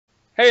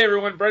Hey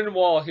everyone, Brendan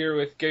Wall here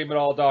with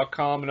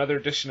GameItAll.com, another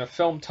edition of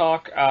Film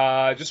Talk.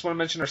 Just want to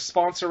mention our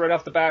sponsor right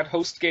off the bat,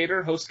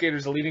 HostGator. HostGator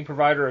is a leading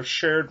provider of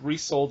shared,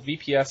 resold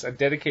VPS and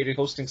dedicated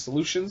hosting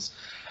solutions.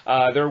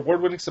 Their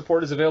award-winning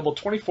support is available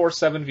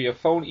 24/7 via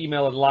phone,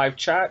 email, and live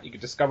chat. You can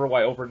discover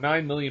why over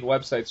 9 million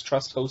websites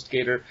trust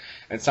HostGator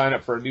and sign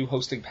up for a new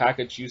hosting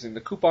package using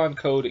the coupon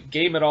code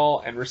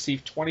GameItAll and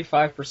receive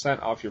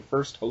 25% off your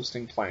first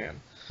hosting plan.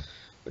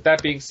 With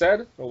that being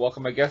said, I'll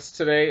welcome my guest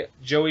today,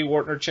 Joey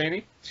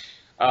Wartnerchaney,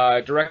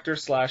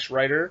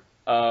 director/writer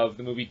of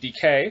the movie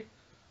Decay,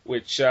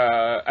 which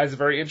has a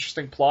very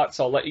interesting plot.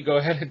 So I'll let you go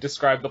ahead and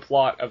describe the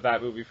plot of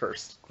that movie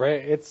first.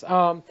 Great. It's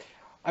I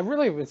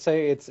really would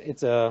say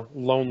it's a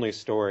lonely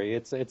story.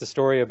 It's a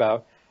story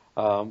about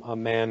a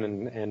man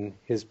and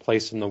his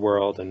place in the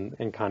world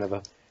and kind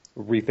of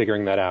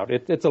refiguring that out.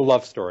 It's a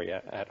love story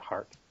at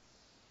heart,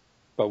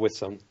 but with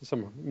some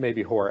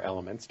maybe horror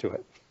elements to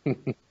it.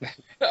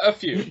 A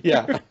few.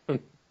 Yeah.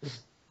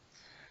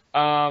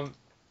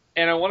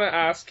 And I want to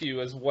ask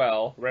you as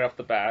well, right off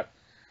the bat,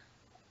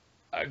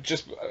 I'm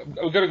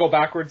going to go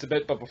backwards a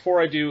bit, but before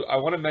I do, I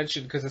want to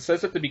mention, because it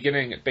says at the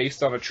beginning,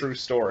 based on a true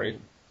story.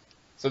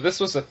 So this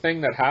was a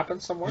thing that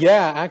happened somewhere?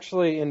 Yeah,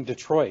 actually in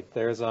Detroit,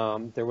 there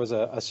was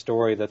a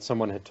story that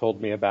someone had told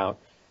me about,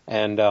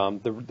 and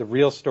the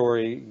real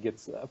story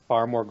gets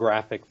far more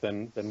graphic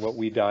than what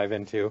we dive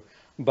into.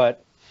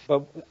 But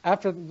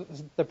after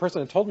the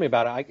person had told me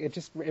about it,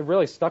 it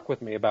really stuck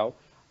with me about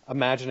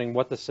imagining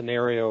what the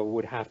scenario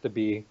would have to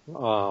be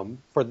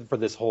for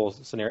this whole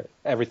scenario,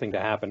 everything to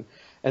happen.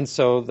 And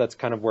so that's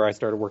kind of where I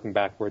started working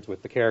backwards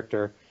with the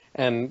character.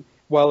 And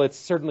while it's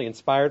certainly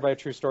inspired by a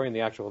true story and the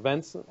actual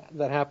events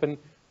that happened,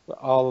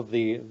 all of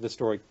the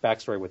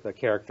backstory with the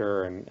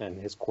character and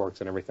his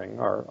quirks and everything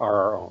are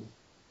our own.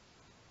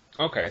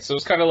 Okay, so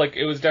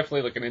it was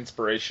definitely like an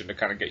inspiration to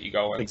kind of get you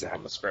going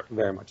on the script.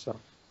 Very much so.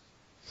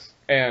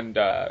 And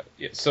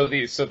so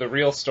the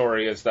real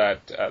story is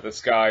that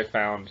this guy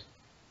found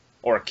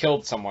or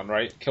killed someone,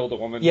 right? Killed a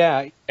woman.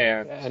 Yeah,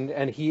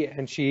 and he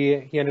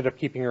ended up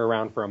keeping her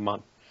around for a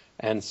month,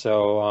 and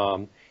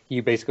so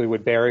he basically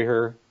would bury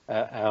her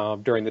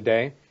during the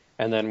day,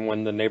 and then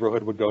when the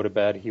neighborhood would go to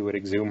bed, he would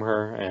exhume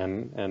her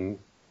and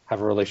have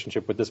a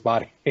relationship with this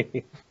body.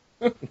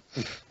 Wow.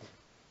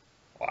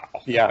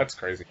 Yeah, that's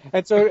crazy.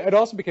 And so it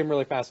also became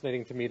really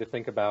fascinating to me to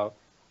think about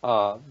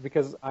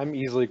because I'm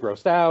easily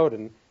grossed out,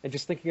 and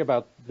just thinking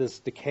about this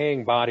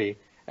decaying body.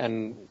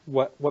 And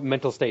what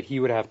mental state he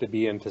would have to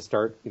be in to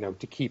start,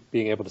 to keep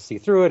being able to see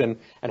through it,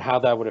 and how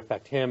that would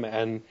affect him.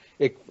 And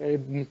it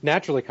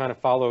naturally kind of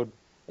followed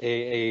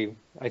I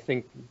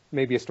think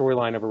maybe a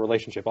storyline of a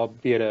relationship,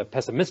 albeit a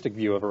pessimistic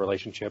view of a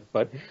relationship,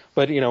 but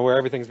where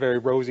everything's very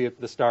rosy at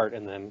the start,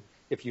 and then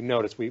if you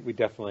notice, we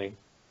definitely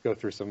go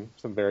through some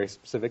very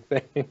specific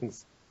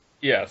things.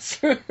 Yes,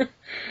 and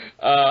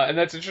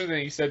that's interesting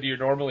that you said you're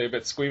normally a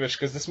bit squeamish,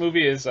 because this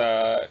movie is.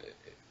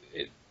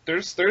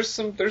 There's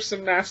some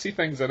nasty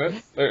things in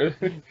it.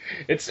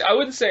 I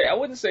wouldn't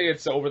say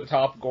it's over the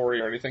top gory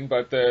or anything,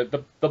 but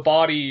the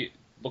body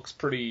looks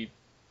pretty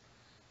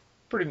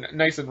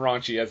nice and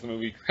raunchy as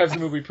the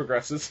movie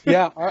progresses.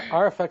 Yeah,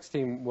 our effects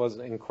team was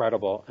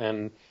incredible,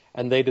 and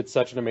they did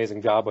such an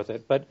amazing job with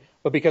it. But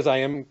because I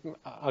am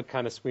a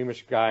kind of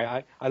squeamish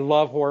guy, I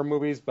love horror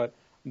movies, but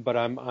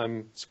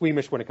I'm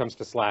squeamish when it comes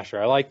to slasher.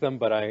 I like them,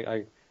 but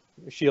I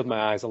shield my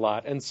eyes a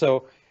lot, and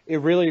so. It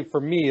really,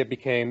 for me, it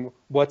became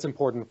what's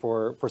important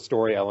for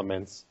story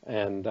elements,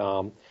 and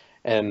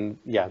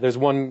yeah, there's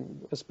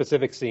one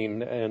specific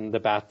scene in the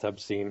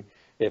bathtub scene,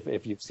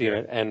 if you've seen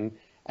it,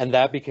 and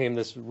that became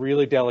this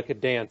really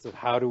delicate dance of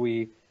how do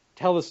we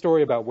tell the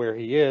story about where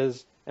he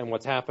is and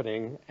what's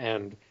happening,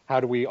 and how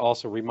do we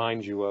also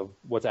remind you of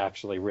what's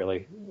actually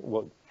really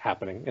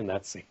happening in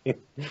that scene.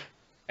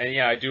 And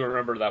yeah, I do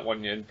remember that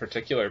one in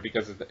particular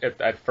because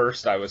at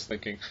first I was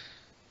thinking,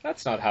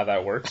 that's not how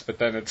that works, but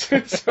then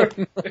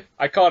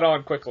I caught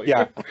on quickly.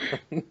 Yeah.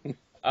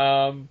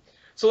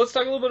 So let's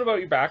talk a little bit about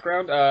your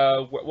background.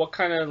 What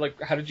kind of,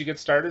 how did you get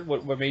started?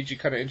 What made you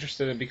kind of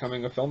interested in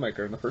becoming a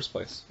filmmaker in the first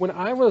place? When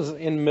I was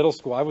in middle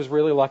school, I was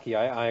really lucky.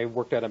 I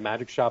worked at a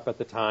magic shop at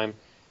the time,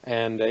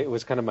 and it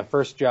was kind of my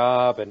first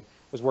job, and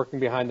was working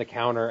behind the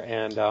counter,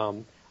 and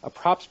a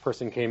props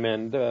person came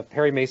in, the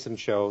Perry Mason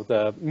show,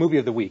 the movie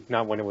of the week,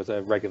 not when it was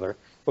a regular,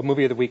 but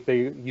movie of the week they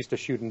used to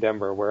shoot in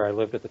Denver, where I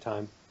lived at the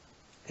time.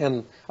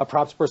 And a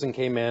props person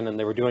came in, and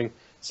they were doing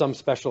some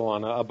special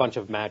on a bunch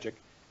of magic.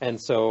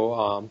 And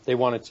so they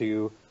wanted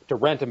to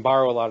rent and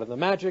borrow a lot of the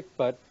magic,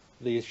 but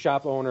the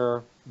shop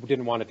owner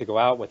didn't want it to go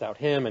out without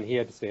him, and he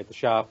had to stay at the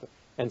shop.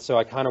 And so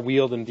I kind of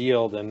wheeled and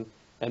dealed and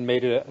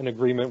made an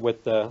agreement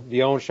with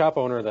the shop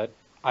owner that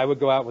I would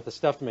go out with the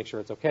stuff to make sure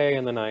it's okay,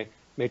 and then I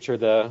made sure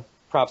the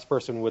props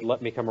person would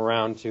let me come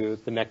around to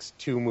the next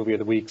 2 movie of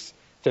the weeks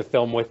to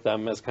film with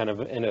them as kind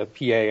of in a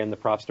PA in the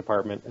props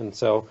department. And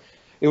so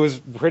it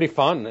was pretty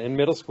fun. In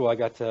middle school, I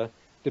got to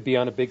be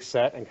on a big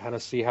set and kind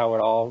of see how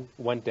it all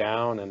went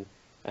down,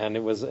 and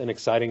it was an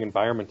exciting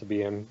environment to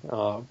be in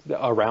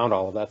around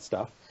all of that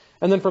stuff.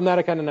 And then from that,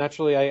 I kind of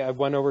naturally, I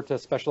went over to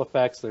special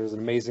effects. There's an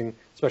amazing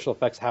special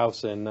effects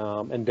house in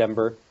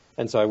Denver.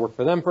 And so I worked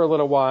for them for a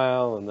little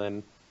while. And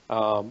then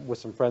with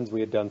some friends,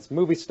 we had done some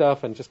movie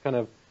stuff and just kind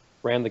of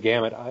ran the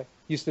gamut. I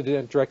used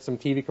to direct some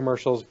TV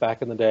commercials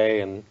back in the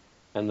day. And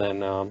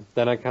then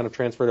I kind of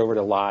transferred over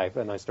to live.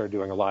 And I started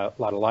doing a lot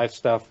of live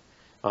stuff.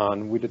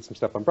 We did some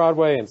stuff on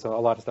Broadway and so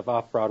a lot of stuff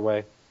off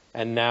Broadway.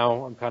 And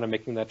now I'm kind of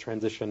making that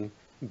transition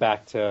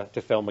back to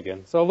film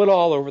again. So a little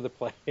all over the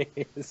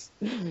place,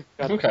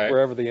 Okay.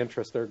 wherever the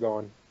interests are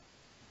going.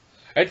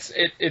 It's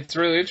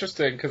really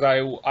interesting because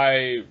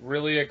I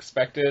really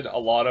expected a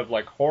lot of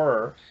like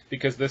horror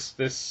because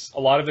this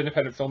a lot of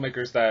independent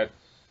filmmakers that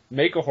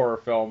make a horror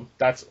film,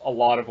 that's a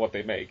lot of what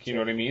they make. You know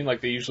what I mean?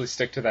 Like they usually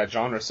stick to that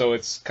genre. So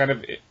it's kind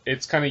of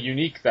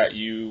unique that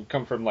you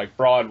come from like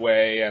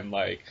Broadway and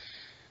like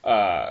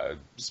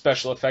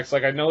special effects.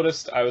 Like I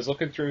was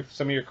looking through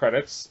some of your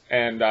credits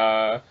and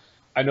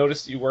I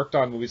noticed you worked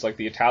on movies like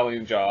The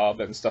Italian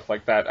Job and stuff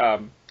like that.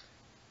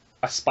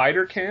 A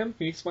spider cam?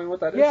 Can you explain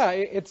what that is? Yeah,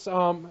 it's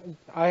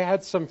I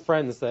had some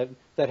friends that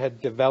had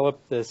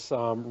developed this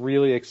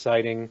really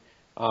exciting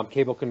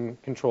cable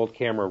controlled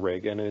camera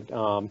rig, and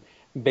it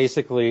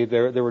basically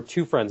there were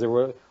two friends.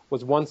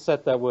 Was one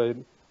set that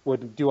would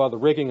do all the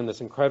rigging and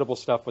this incredible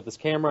stuff with this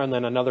camera, and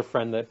then another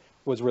friend that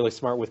was really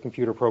smart with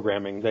computer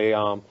programming. They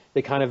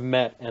kind of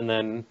met, and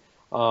then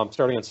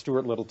starting on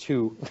Stuart Little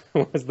 2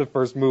 was the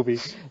first movie,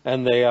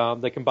 and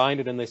they combined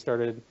it and they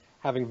started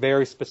having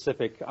very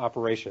specific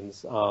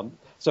operations.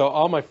 So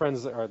all my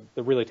friends are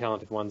the really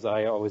talented ones.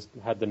 I always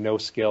had the no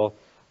skill,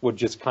 would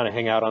just kind of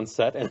hang out on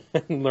set and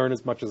learn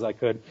as much as I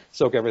could,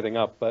 soak everything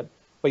up. But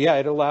yeah,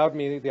 it allowed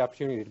me the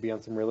opportunity to be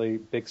on some really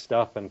big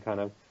stuff and kind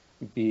of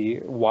be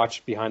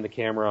watched behind the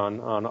camera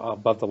on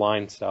above the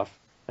line stuff.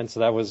 And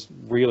so that was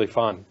really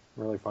fun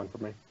for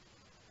me.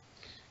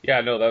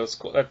 Yeah, no, that was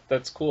cool.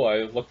 That's cool.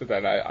 I looked at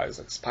that. I was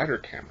like, spider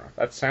camera.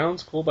 That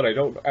sounds cool, but I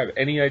don't have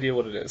any idea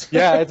what it is.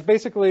 Yeah, it's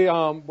basically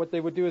what they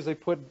would do is they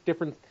put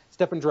different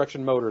step and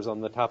direction motors on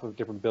the top of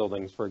different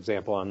buildings, for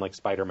example, on like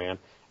Spider-Man,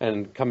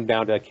 and come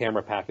down to a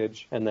camera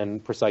package and then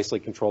precisely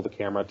control the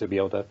camera to be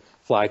able to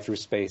fly through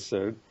space,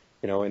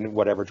 in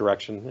whatever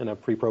direction in a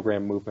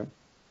pre-programmed movement.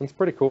 It's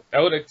pretty cool.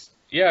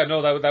 Yeah,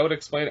 no, that would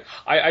explain it.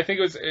 I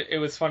think it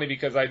was funny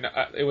because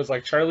it was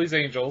like Charlie's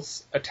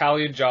Angels,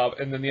 Italian Job,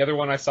 and then the other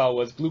one I saw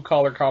was Blue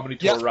Collar Comedy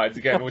Tour Rides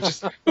Again,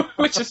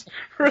 which is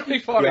really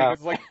funny. Yeah.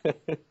 It's like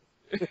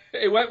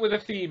it went with a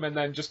theme and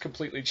then just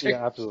completely changed.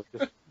 Yeah,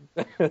 absolutely.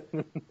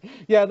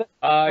 Yeah,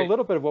 a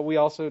little bit of what we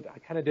also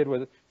kind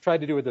of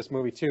tried to do with this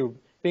movie too.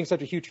 Being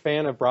such a huge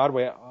fan of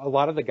Broadway, a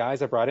lot of the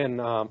guys I brought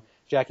in.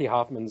 Jackie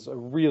Hoffman's a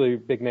really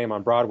big name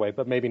on Broadway,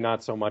 but maybe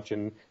not so much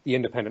in the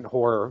independent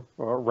horror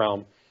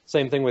realm.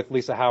 Same thing with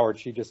Lisa Howard.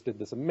 She just did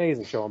this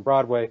amazing show on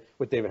Broadway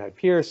with David Hyde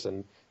Pierce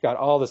and got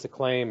all this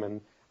acclaim,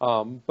 and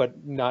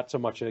but not so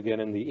much again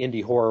in the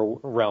indie horror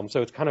realm.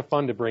 So it's kind of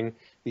fun to bring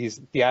these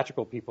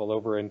theatrical people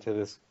over into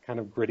this kind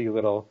of gritty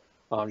little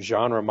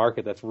genre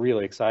market that's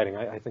really exciting.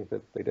 I think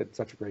that they did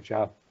such a great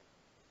job.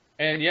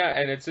 And yeah,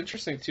 and it's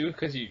interesting too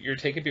because you're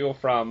taking people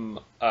from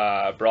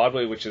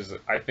Broadway, which is,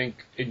 I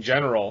think, in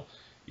general,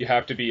 you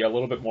have to be a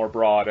little bit more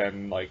broad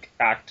and like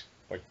act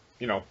like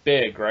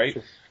big, right?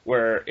 Sure.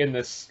 Where in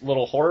this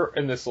little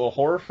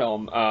horror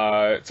film,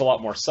 it's a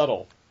lot more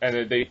subtle,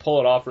 and they pull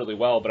it off really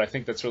well. But I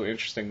think that's really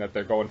interesting that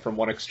they're going from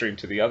one extreme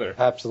to the other.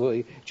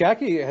 Absolutely,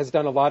 Jackie has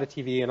done a lot of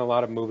TV and a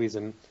lot of movies,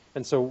 and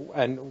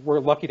we're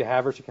lucky to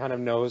have her. She kind of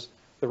knows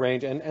the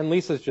range, and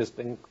Lisa's just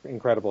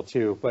incredible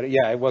too. But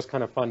yeah, it was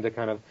kind of fun to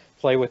kind of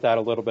play with that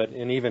a little bit,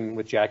 and even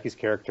with Jackie's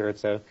character,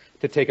 it's to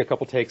take a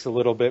couple takes a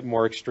little bit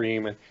more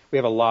extreme, and we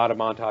have a lot of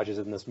montages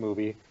in this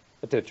movie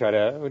to try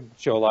to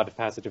show a lot of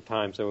passage of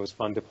time. So it was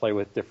fun to play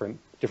with different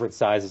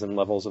sizes and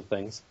levels of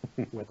things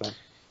with them.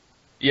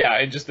 Yeah,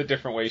 and just the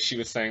different ways she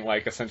was saying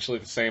like essentially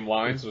the same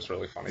lines was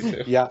really funny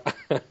too. Yeah.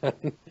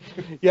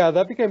 Yeah,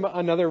 that became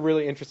another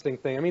really interesting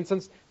thing. I mean,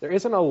 since there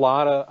isn't a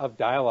lot of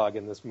dialogue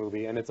in this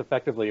movie, and it's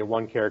effectively a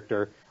one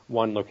character,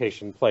 one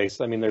location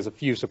place. I mean, there's a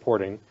few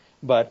supporting,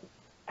 but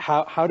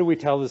how do we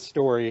tell this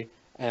story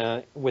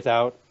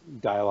without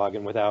dialogue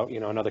and without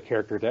another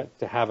character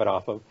to have it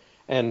off of?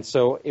 And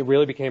so it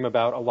really became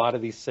about a lot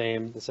of the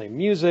same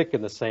music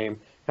and the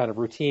same kind of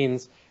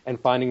routines, and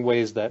finding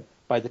ways that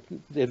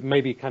it may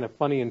be kind of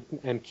funny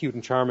and cute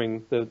and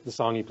charming, the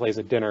song he plays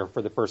at dinner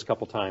for the first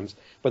couple times,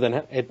 but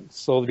then it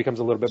slowly becomes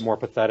a little bit more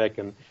pathetic,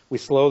 and we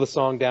slow the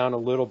song down a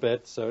little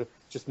bit, so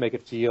just make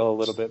it feel a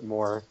little bit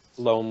more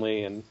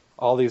lonely, and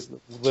all these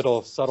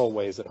little subtle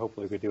ways that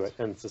hopefully we do it.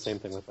 And it's the same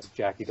thing with like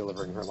Jackie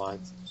delivering her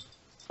lines.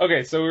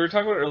 Okay, so we were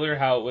talking about earlier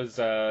how it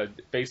was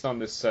based on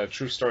this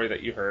true story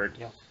that you heard.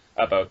 Yeah.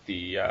 About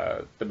the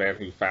man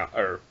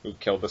who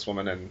killed this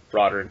woman and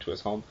brought her into his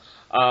home.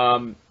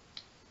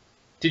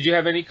 Did you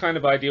have any kind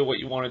of idea what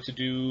you wanted to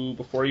do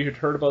before you had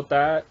heard about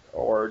that,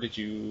 or did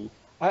you?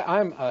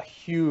 I'm a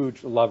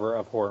huge lover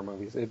of horror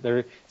movies.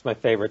 It's my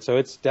favorite, so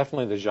it's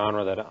definitely the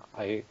genre that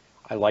I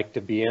like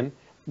to be in.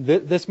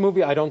 This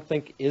movie I don't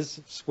think is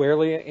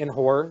squarely in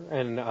horror,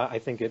 and I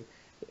think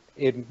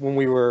when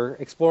we were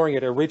exploring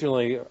it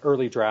originally,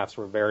 early drafts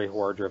were very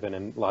horror driven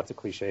and lots of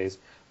cliches,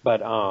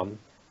 but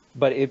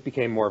it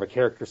became more of a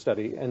character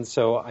study. And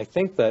so I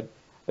think that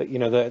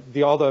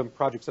all the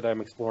projects that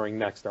I'm exploring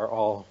next are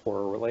all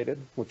horror related,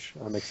 which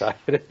I'm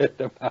excited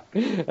about,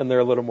 and they're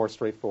a little more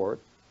straightforward.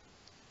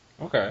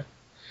 Okay.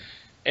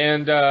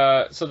 And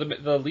so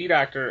the lead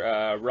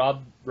actor,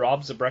 Rob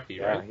Zabrecky,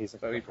 Yeah, right? he's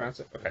Is that how you pronounce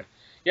it? Okay.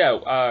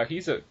 Yeah,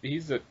 he's a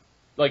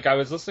like I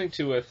was listening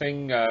to a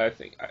thing. I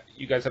think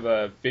you guys have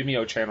a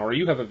Vimeo channel, or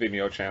you have a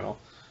Vimeo channel.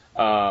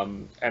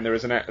 And there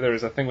was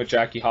a thing with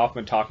Jackie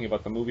Hoffman talking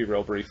about the movie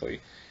real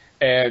briefly,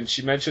 and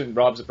she mentioned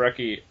Rob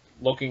Zabrecky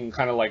looking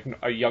kind of like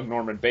a young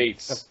Norman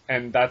Bates,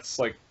 and that's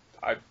like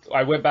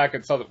I went back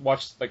and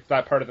watched like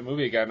that part of the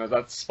movie again, and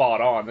that's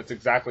spot on. That's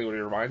exactly what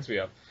he reminds me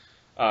of.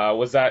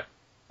 Was that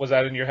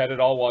in your head at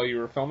all while you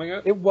were filming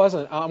it? It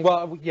wasn't.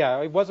 Well,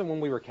 yeah, it wasn't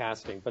when we were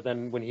casting, but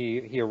then when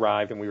he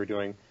arrived and we were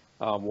doing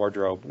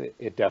wardrobe,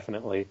 it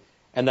definitely,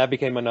 and that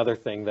became another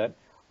thing that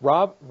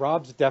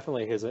Rob's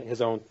definitely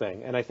his own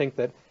thing, and I think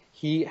that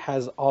he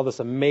has all this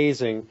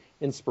amazing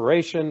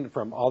inspiration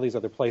from all these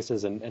other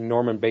places, and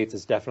Norman Bates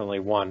is definitely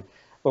one.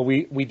 But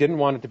we didn't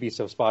want it to be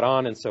so spot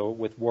on, and so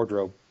with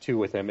wardrobe too,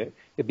 with him,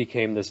 it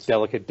became this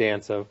delicate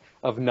dance of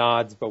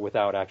nods, but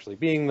without actually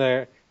being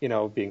there,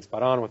 being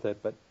spot on with it.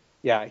 But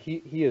yeah,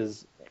 he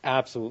is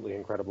absolutely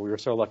incredible. We were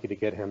so lucky to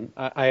get him.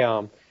 I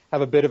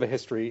have a bit of a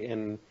history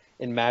in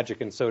magic,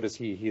 and so does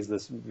he. He's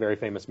this very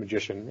famous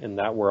magician in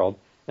that world,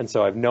 and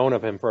so I've known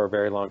of him for a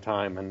very long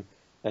time,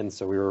 and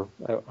so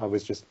I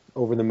was just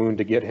over the moon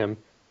to get him,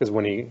 because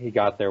when he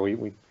got there,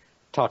 we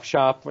talked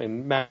shop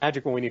and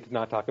magic when we need to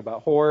not talk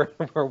about horror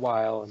for a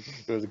while, and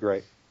it was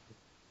great.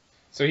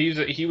 So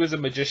he was a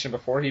magician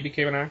before he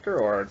became an actor,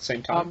 or at the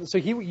same time? So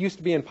he used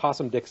to be in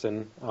Possum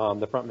Dixon,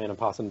 the frontman of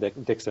Possum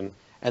Dixon,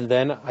 and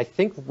then I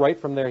think right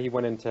from there he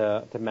went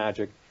into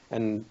magic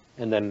and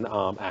then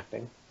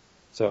acting.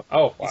 So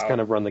he's kind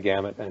of run the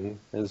gamut and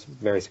is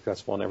very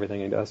successful in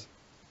everything he does.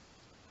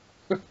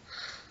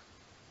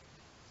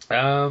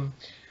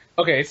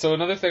 Okay, so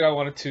another thing I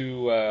wanted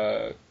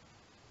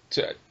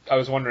I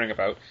was wondering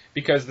about,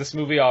 because this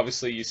movie,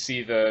 obviously you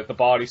see the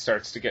body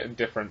starts to get in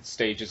different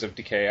stages of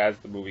decay as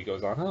the movie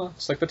goes on. Oh,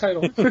 it's like the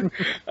title.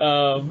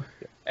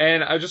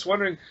 And I was just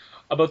wondering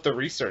about the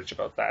research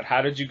about that.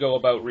 How did you go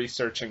about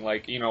researching,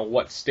 like,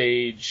 what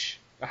stage,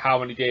 how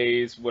many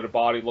days would a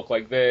body look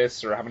like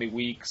this, or how many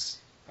weeks?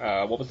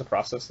 What was the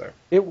process there?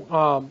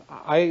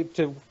 At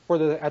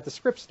the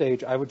script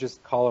stage, I would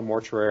just call a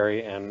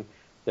mortuary, and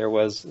there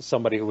was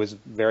somebody who was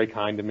very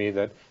kind to me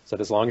that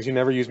said, as long as you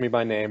never use me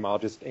by name, I'll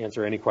just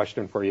answer any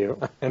question for you.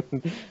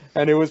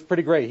 And it was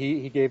pretty great.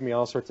 He gave me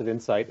all sorts of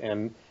insight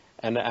and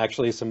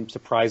actually some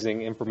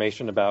surprising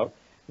information about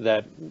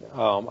the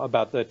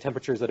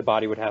temperatures that a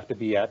body would have to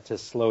be at to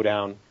slow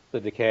down the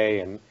decay,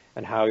 and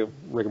how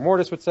rigor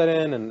mortis would set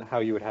in, and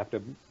how you would have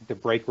to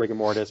break rigor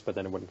mortis, but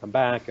then it wouldn't come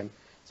back. And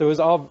so it was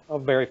all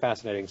very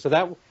fascinating. So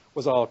that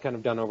was all kind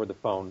of done over the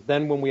phone.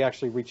 Then when we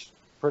actually reached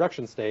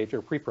production stage,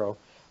 or pre-pro,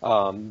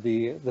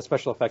 the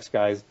special effects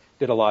guys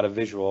did a lot of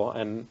visual,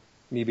 and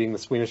me being the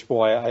squeamish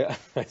boy,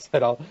 I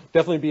said I'll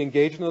definitely be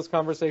engaged in those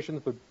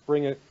conversations, but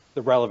bring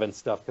the relevant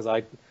stuff, because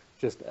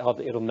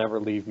it'll never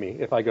leave me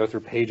if I go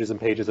through pages and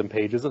pages and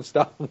pages of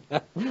stuff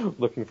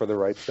looking for the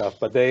right stuff.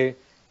 But so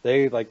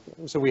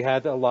we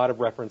had a lot of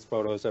reference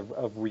photos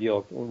of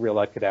real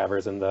life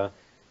cadavers in the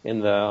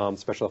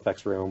special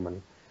effects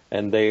room,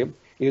 and they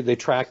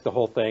tracked the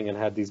whole thing and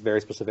had these very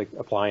specific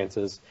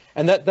appliances.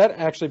 And that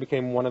actually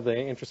became one of the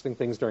interesting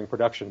things during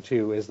production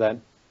too, is that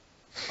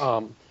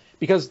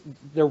because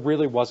there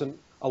really wasn't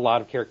a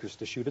lot of characters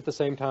to shoot at the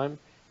same time,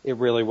 it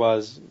really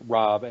was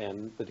Rob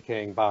and the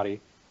decaying body,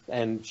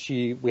 and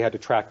we had to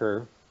track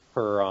her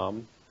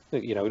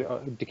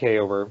decay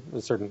over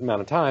a certain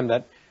amount of time,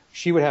 that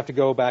she would have to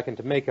go back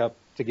into makeup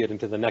to get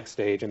into the next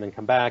stage and then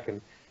come back,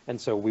 and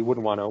so we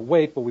wouldn't want to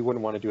wait, but we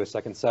wouldn't want to do a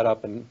second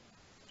setup, and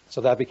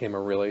so that became a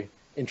really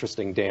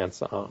interesting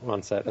dance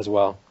on set as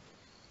well.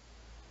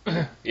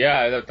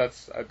 Yeah,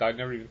 I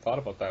never even thought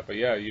about that, but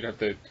yeah, you'd have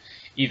to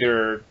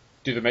either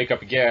do the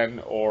makeup again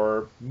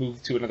or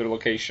move to another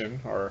location,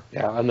 or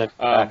and then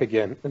back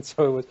again. And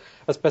so it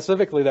was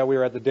specifically that we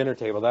were at the dinner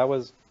table.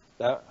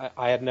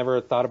 I had never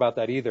thought about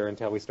that either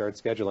until we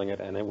started scheduling it,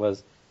 and it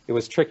was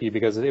tricky,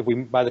 because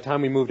by the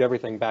time we moved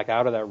everything back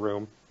out of that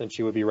room, then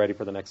she would be ready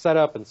for the next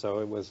setup, and so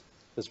it was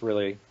this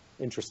really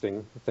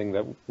interesting thing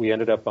that we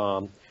ended up.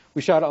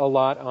 We shot a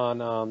lot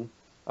on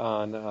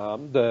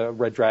the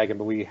Red Dragon,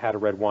 but we had a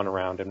Red One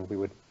around, and we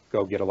would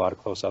go get a lot of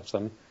close-ups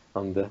on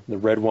the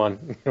Red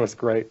One. It was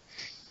great.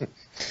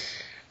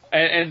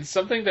 And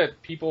something that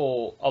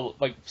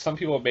some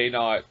people may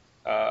not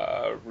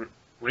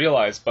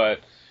realize, but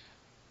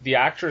the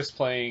actress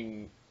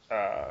playing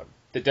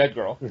the dead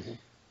girl,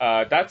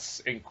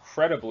 that's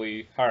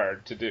incredibly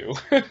hard to do.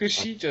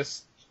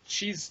 she's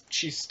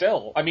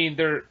still. I mean,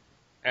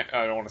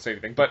 I don't want to say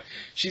anything, but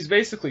she's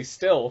basically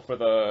still for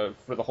the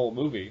whole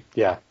movie.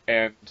 Yeah.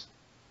 And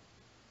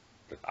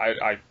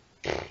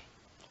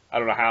I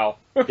don't know how.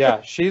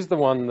 Yeah, she's the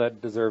one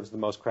that deserves the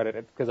most credit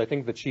because I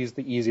think that she's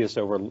the easiest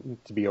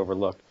to be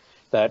overlooked.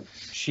 That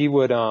she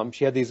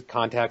had these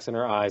contacts in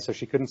her eyes, so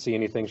she couldn't see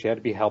anything. She had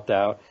to be helped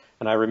out.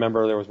 And I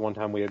remember there was one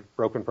time we had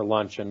broken for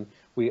lunch, and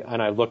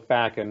I looked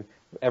back and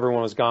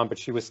everyone was gone, but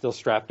she was still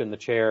strapped in the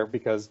chair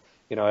because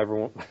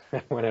everyone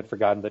had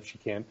forgotten that she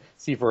can't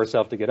see for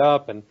herself to get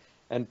up,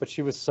 but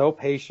she was so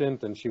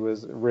patient and she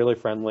was really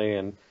friendly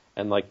and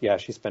like, yeah,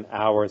 she spent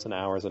hours and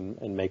hours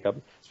in makeup,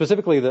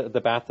 specifically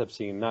the bathtub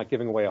scene, not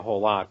giving away a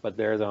whole lot, but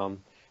there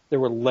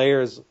were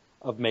layers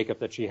of makeup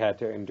that she had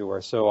to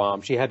endure. So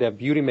she had to have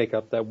beauty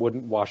makeup that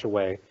wouldn't wash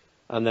away,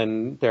 and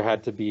then there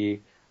had to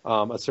be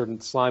a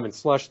certain slime and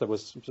slush that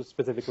was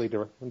specifically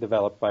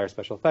developed by our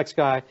special effects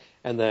guy,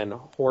 and then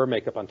horror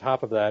makeup on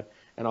top of that.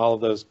 And all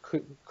of those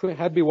had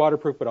to be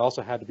waterproof, but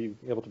also had to be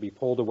able to be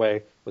pulled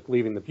away with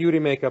leaving the beauty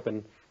makeup.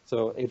 And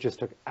so it just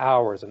took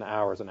hours and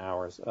hours and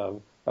hours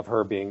of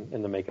her being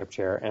in the makeup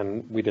chair.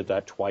 And we did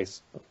that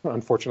twice,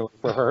 unfortunately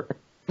for her.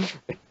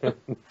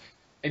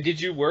 And did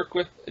you work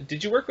with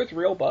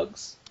real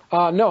bugs?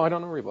 No, I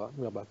don't know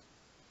real bugs.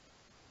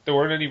 There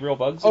weren't any real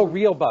bugs? Oh,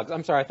 Real Bugs.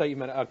 I'm sorry. I thought you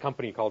meant a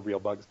company called Real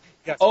Bugs.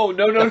 Yes. Oh,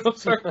 no,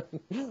 sorry.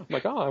 I'm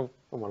like, oh,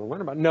 I want to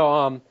learn about it.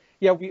 No,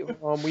 yeah,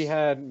 we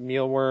had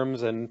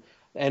mealworms and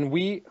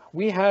we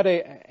had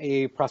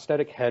a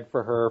prosthetic head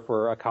for her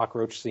for a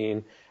cockroach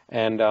scene,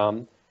 and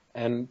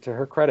to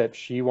her credit,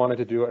 she wanted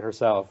to do it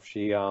herself.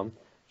 She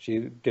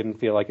didn't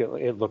feel like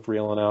it looked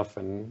real enough,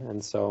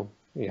 and so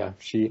yeah,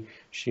 she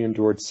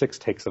endured 6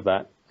 takes of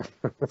that.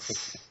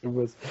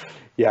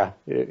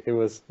 It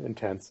was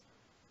intense.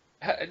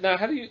 Now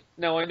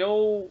I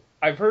know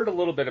I've heard a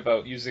little bit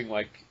about using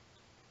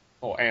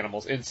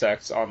animals,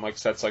 insects on like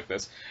sets like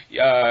this.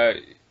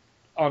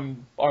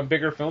 On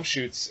bigger film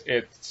shoots,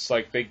 it's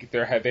like they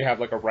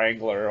have like a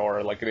wrangler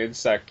or like an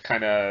insect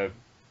kind of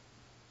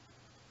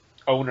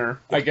owner,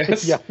 I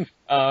guess. Yeah.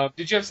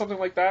 Did you have something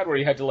like that where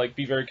you had to like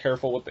be very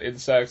careful with the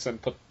insects and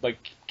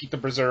keep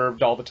them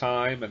preserved all the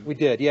time? And we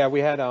did, yeah.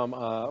 We had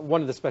one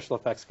of the special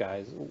effects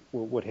guys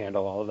would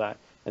handle all of that,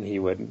 and he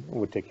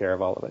would take care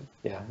of all of it.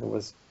 Yeah, it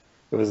was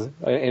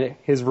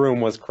his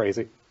room was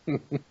crazy.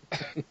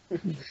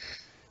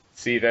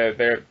 See,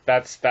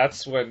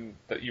 that's when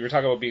you were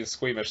talking about being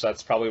squeamish.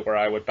 That's probably where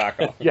I would back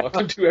off and let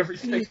them do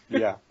everything.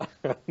 Yeah.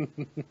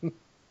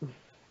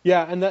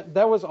 Yeah, and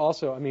that was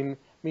also, I mean,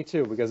 me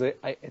too, because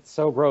it's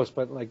so gross,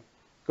 but like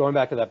going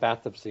back to that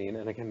bathtub scene,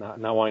 and again,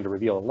 not wanting to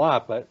reveal a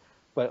lot, but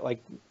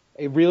like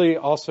it really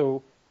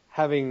also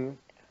having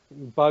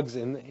bugs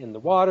in the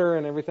water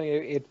and everything,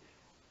 it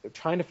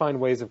trying to find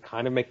ways of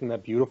kind of making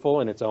that beautiful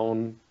in its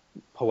own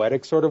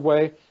poetic sort of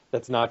way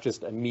that's not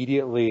just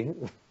immediately,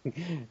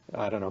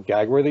 I don't know,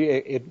 gag-worthy.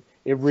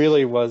 It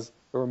really was.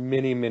 There were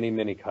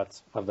many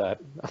cuts of that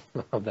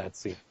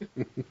scene.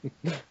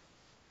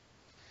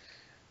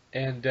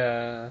 And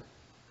I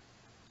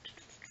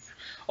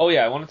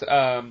wanted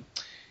to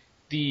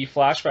the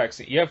flashback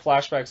scene. You have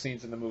flashback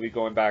scenes in the movie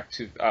going back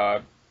to.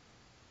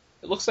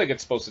 It looks like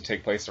it's supposed to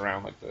take place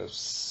around like the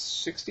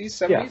 60s,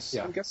 70s.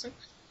 Yeah. I'm guessing.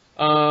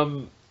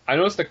 I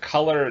noticed the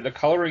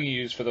coloring you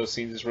use for those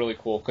scenes is really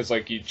cool because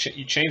like you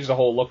change the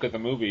whole look of the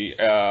movie.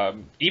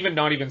 Even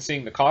not even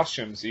seeing the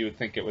costumes, you would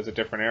think it was a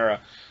different era.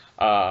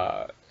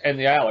 And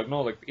yeah,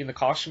 like in the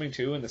costuming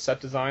too, and the set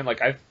design,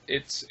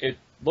 it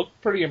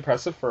looked pretty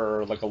impressive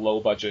for like a low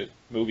budget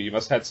movie. You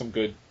must have had some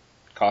good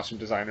costume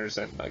designers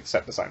and like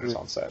set designers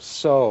on set.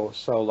 So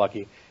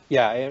lucky.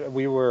 Yeah,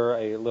 we were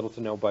a little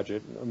to no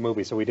budget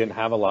movie, so we didn't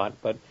have a lot,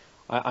 but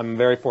I'm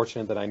very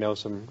fortunate that I know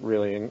some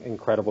really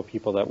incredible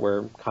people that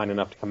were kind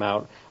enough to come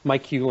out.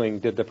 Mike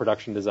Hewling did the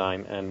production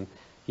design, and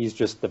he's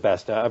just the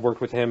best. I've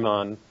worked with him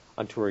on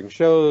touring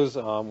shows.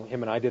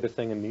 Him and I did a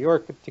thing in New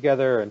York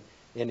together,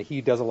 and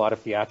he does a lot of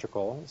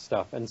theatrical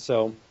stuff. And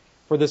so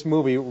for this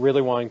movie,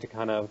 really wanting to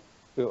kind of,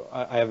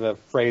 I have a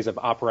phrase of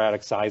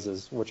operatic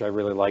sizes, which I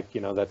really like.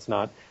 That's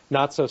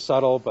not so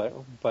subtle,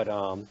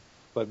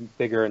 but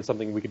bigger and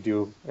something we could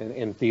do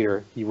in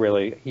theater.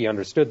 He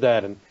understood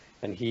that,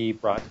 and he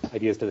brought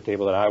ideas to the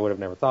table that I would have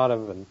never thought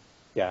of. And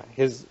yeah,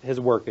 his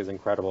work is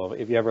incredible.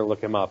 If you ever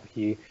look him up,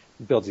 he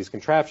builds these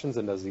contraptions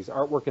and does these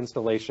artwork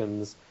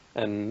installations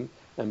and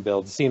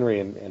builds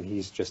scenery, and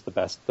he's just the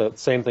best. The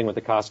same thing with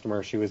the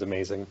costumer. She was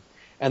amazing.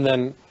 And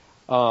then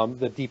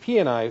the DP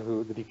and I,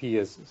 the DP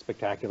is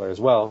spectacular as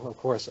well, of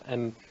course,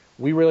 and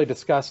we really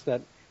discussed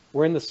that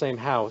we're in the same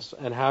house,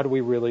 and how do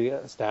we really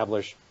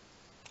establish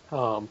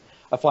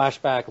a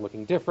flashback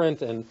looking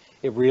different, and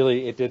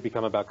it did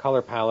become about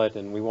color palette,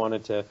 and we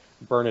wanted to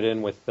burn it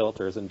in with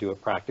filters and do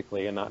it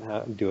practically and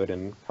not do it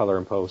in color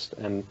and post.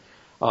 And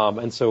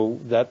so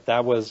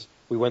that was,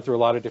 we went through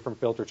a lot of different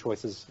filter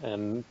choices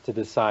and to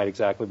decide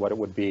exactly what it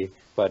would be.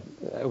 But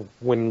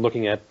when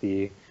looking at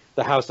the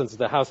house, since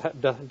the house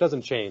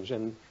doesn't change,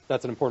 and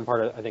that's an important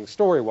part, I think,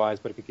 story-wise,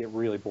 but it could get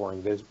really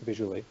boring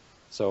visually.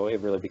 So it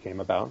really became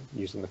about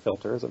using the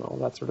filters and all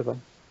that sort of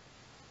thing.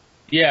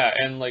 Yeah,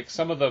 and like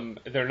some of them,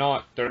 they're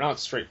not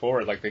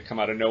straightforward. Like they come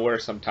out of nowhere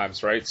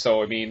sometimes, right?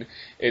 So I mean,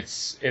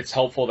 it's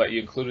helpful that you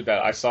included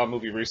that. I saw a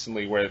movie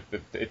recently where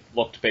it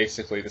looked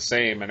basically the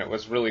same, and it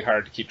was really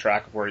hard to keep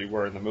track of where you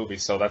were in the movie.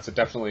 So that's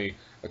definitely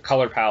a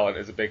color palette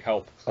is a big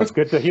help. That's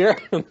good to hear.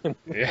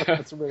 Yeah,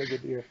 That's really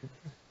good to hear.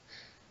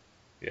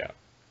 yeah.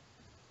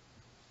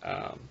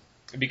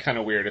 It'd be kind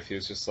of weird if he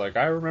was just like,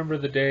 I remember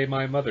the day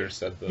my mother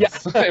said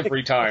this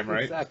every time,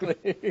 right?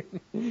 Exactly.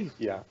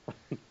 Yeah.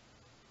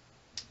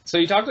 So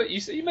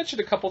you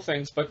mentioned a couple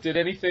things, but did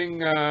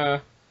anything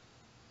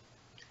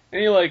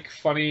any like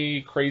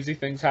funny, crazy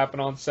things happen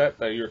on set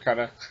that you were kind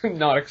of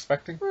not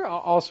expecting? There are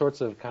all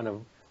sorts of kind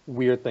of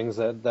weird things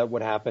that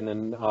would happen,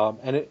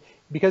 and it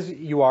because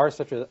you are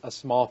such a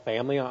small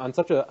family on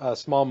such a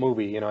small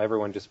movie, you know,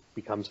 everyone just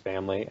becomes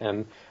family.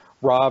 And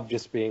Rob,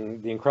 just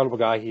being the incredible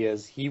guy he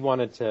is, he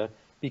wanted to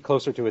be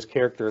closer to his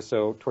character.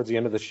 So towards the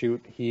end of the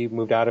shoot, he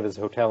moved out of his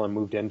hotel and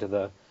moved into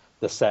the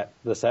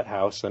set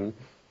house, and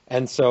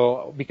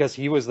so because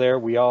he was there,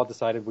 we all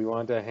decided we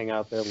wanted to hang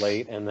out there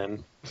late, and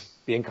then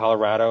being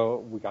Colorado,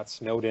 we got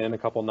snowed in a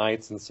couple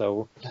nights, and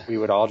so we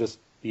would all just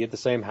be at the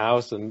same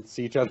house and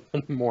see each other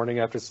in the morning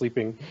after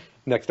sleeping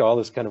next to all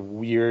this kind of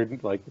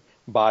weird like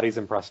bodies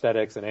and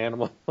prosthetics and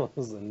animals.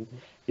 And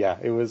yeah,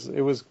 it was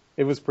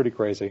pretty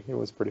crazy. It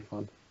was pretty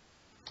fun.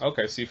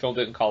 Okay, so you filmed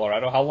it in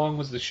Colorado. How long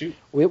was the shoot?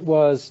 It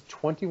was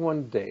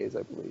 21 days,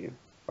 I believe,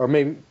 or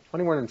maybe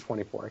 21 and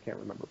 24. I can't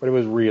remember, but it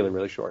was really,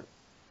 really short.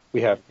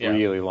 We have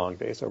really long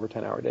days, over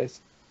 10-hour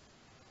days.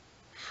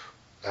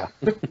 Yeah.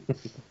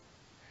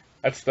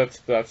 That's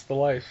the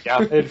life.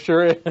 Yeah, it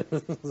sure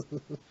is.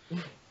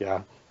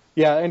 Yeah,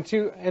 yeah, and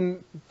to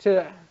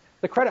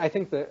the credit, I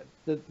think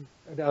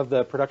of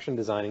the production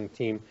designing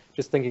team,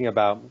 just thinking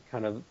about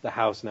kind of the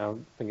house now,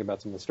 thinking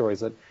about some of the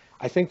stories, that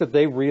I think that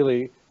they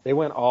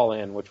went all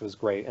in, which was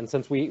great. And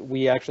since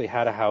we actually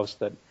had a house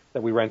that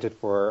we rented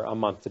for a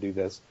month to do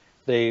this,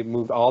 they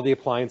moved all the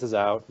appliances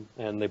out,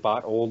 and they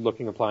bought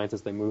old-looking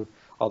appliances. They moved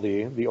all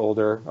the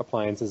older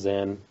appliances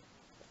in.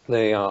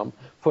 They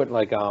put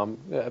like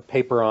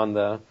paper on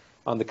the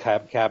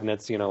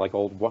cabinets, you know, like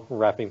old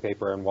wrapping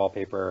paper and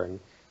wallpaper,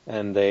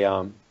 and they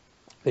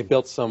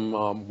built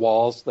some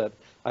walls that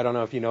I don't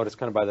know if you noticed,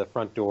 kind of by the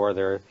front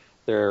door.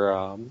 They're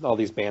all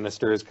these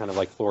banisters, kind of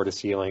like floor to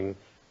ceiling,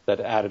 that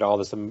added all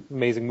this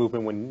amazing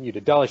movement when you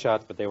did dolly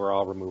shots, but they were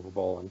all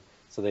removable, and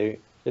so they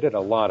did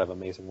a lot of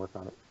amazing work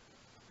on it.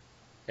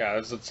 Yeah,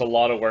 it's a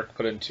lot of work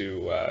put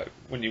into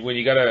when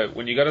you got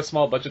a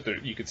small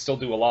budget, you could still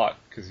do a lot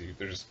because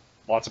there's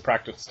lots of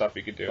practical stuff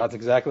you could do. That's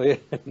exactly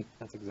it.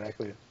 That's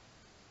exactly it.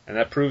 And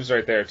that proves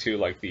right there too,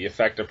 like the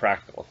effect of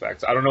practical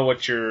effects. I don't know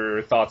what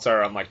your thoughts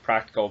are on like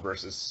practical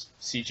versus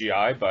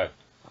CGI, but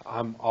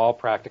I'm all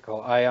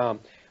practical.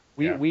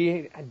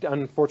 We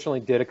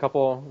unfortunately did a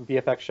couple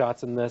VFX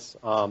shots in this.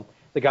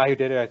 The guy who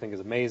did it, I think, is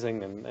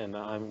amazing,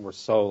 and we're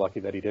so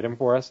lucky that he did him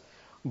for us.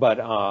 But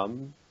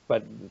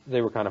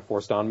they were kind of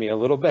forced on me a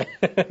little bit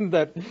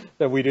that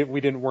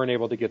we weren't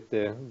able to get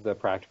the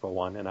practical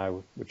one, and I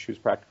would choose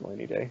practical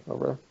any day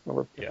over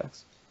VFX. Yeah.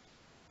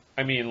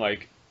 I mean,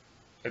 like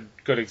a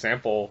good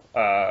example.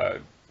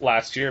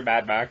 Last year,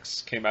 Mad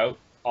Max came out.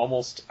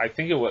 Almost, I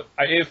think it was,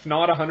 if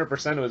not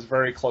 100%, it was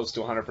very close to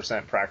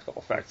 100% practical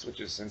effects, which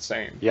is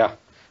insane. Yeah.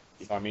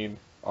 So, I mean,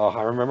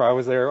 I remember I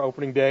was there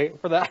opening day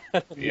for that.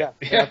 Yeah.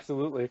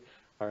 Absolutely.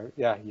 All right.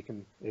 Yeah, you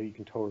can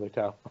totally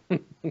tell.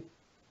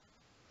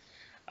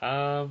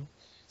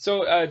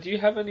 So, do you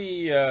have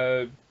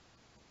anything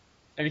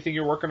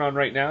you're working on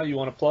right now you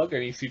want to plug?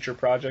 Any future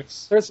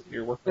projects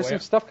you're working There's away some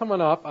at? stuff coming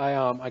up.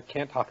 I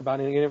can't talk about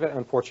any of it,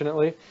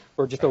 unfortunately.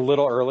 We're just a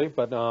little early,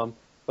 but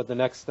the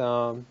next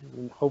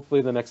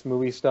hopefully the next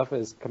movie stuff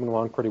is coming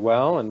along pretty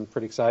well and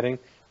pretty exciting.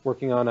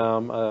 Working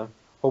on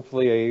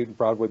hopefully a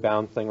Broadway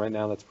bound thing right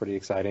now that's pretty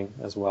exciting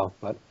as well.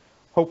 But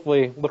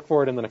hopefully look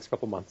for it in the next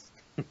couple months.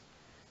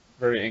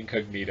 Very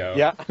incognito.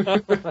 Yeah,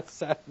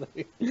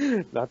 sadly,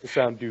 not to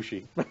sound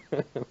douchey.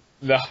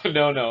 No,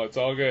 it's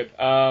all good.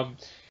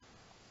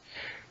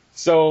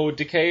 So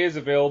Decay is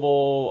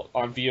available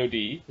on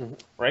VOD,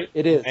 right?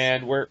 It is.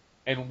 And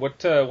what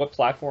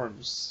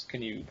platforms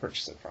can you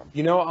purchase it from?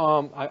 You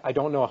know, I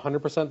don't know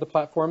 100% the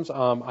platforms.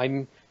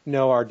 I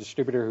know our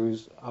distributor,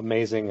 who's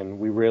amazing, and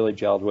we really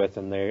gelled with,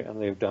 and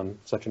they've done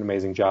such an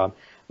amazing job.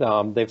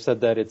 They've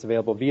said that it's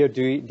available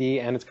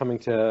VOD, and it's coming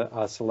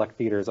to select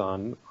theaters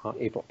on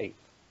April 8th.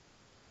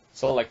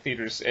 Select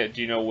theaters.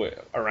 Do you know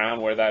around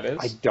where that is?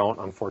 I don't,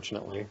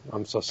 unfortunately.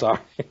 I'm so sorry.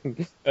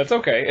 That's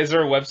okay. Is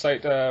there a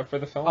website for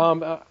the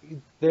film?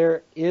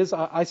 There is.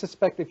 I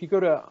suspect if you go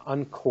to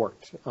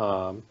Uncorked,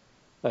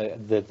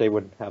 that they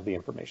would have the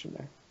information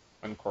there.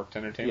 Uncorked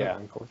Entertainment? Yeah,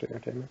 Uncorked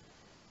Entertainment.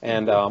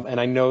 And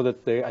I know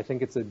that I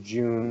think it's a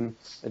June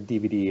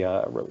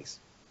DVD release.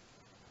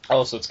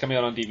 Oh, so it's coming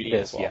out on DVD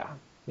as well.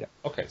 Yeah.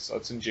 Okay, so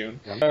it's in June.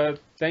 Yeah.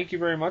 Thank you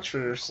very much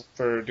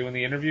for doing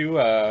the interview.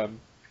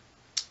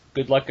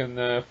 Good luck in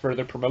the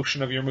further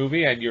promotion of your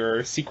movie and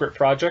your secret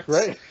projects.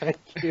 Right. Thank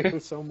you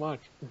so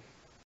much.